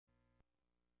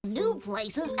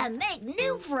places and make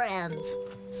new friends.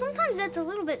 Sometimes that's a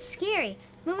little bit scary,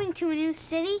 moving to a new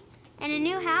city and a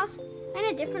new house and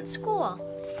a different school.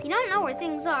 You don't know where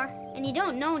things are, and you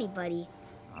don't know anybody.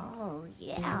 Oh,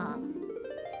 yeah.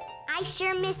 I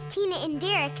sure miss Tina and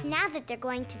Derek now that they're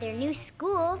going to their new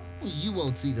school. You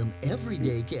won't see them every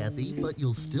day, Kathy, but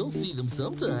you'll still see them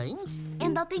sometimes.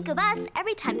 And they'll think of us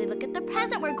every time they look at the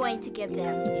present we're going to give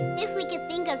them. If we could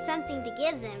think of something to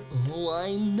give them. Oh,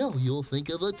 I know you'll think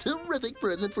of a terrific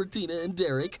present for Tina and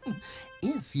Derek.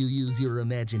 If you use your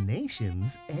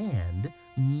imaginations and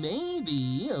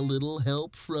maybe a little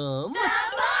help from... The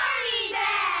Barney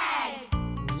Bag!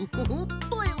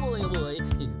 Boy,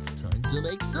 it's time to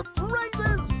make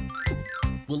surprises!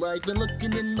 Well, I've been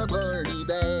looking in my Barney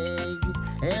bag,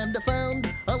 and I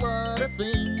found a lot of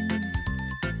things.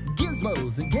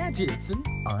 Gizmos and gadgets and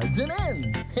odds and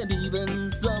ends, and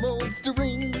even some old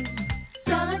strings.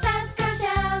 So let's ask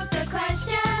ourselves the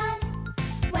question,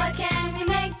 what can we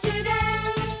make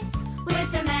today?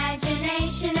 With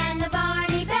imagination and the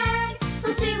Barney Bag,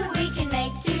 we'll see what we can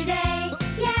make today.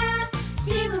 Yeah,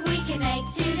 see what we can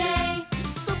make today.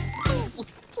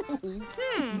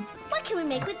 What can we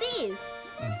make with these?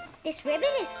 This ribbon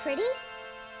is pretty.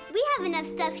 We have enough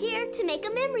stuff here to make a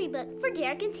memory book for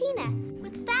Derek and Tina.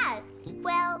 What's that?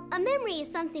 Well, a memory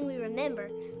is something we remember,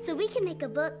 so we can make a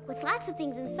book with lots of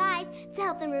things inside to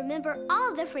help them remember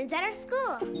all of their friends at our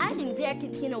school. I think Derek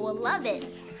and Tina will love it.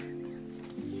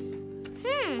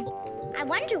 I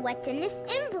wonder what's in this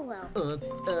envelope.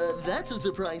 That's a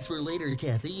surprise for later,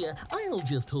 Kathy. I'll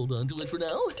just hold on to it for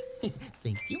now.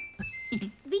 Thank you.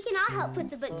 We can all help put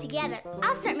the book together.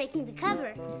 I'll start making the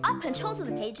cover. I'll punch holes in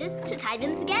the pages to tie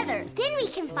them together. Then we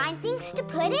can find things to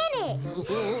put in it.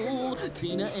 Oh,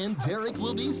 Tina and Derek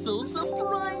will be so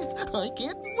surprised. I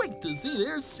can't wait to see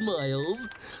their smiles.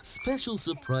 Special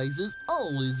surprises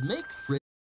always make friends.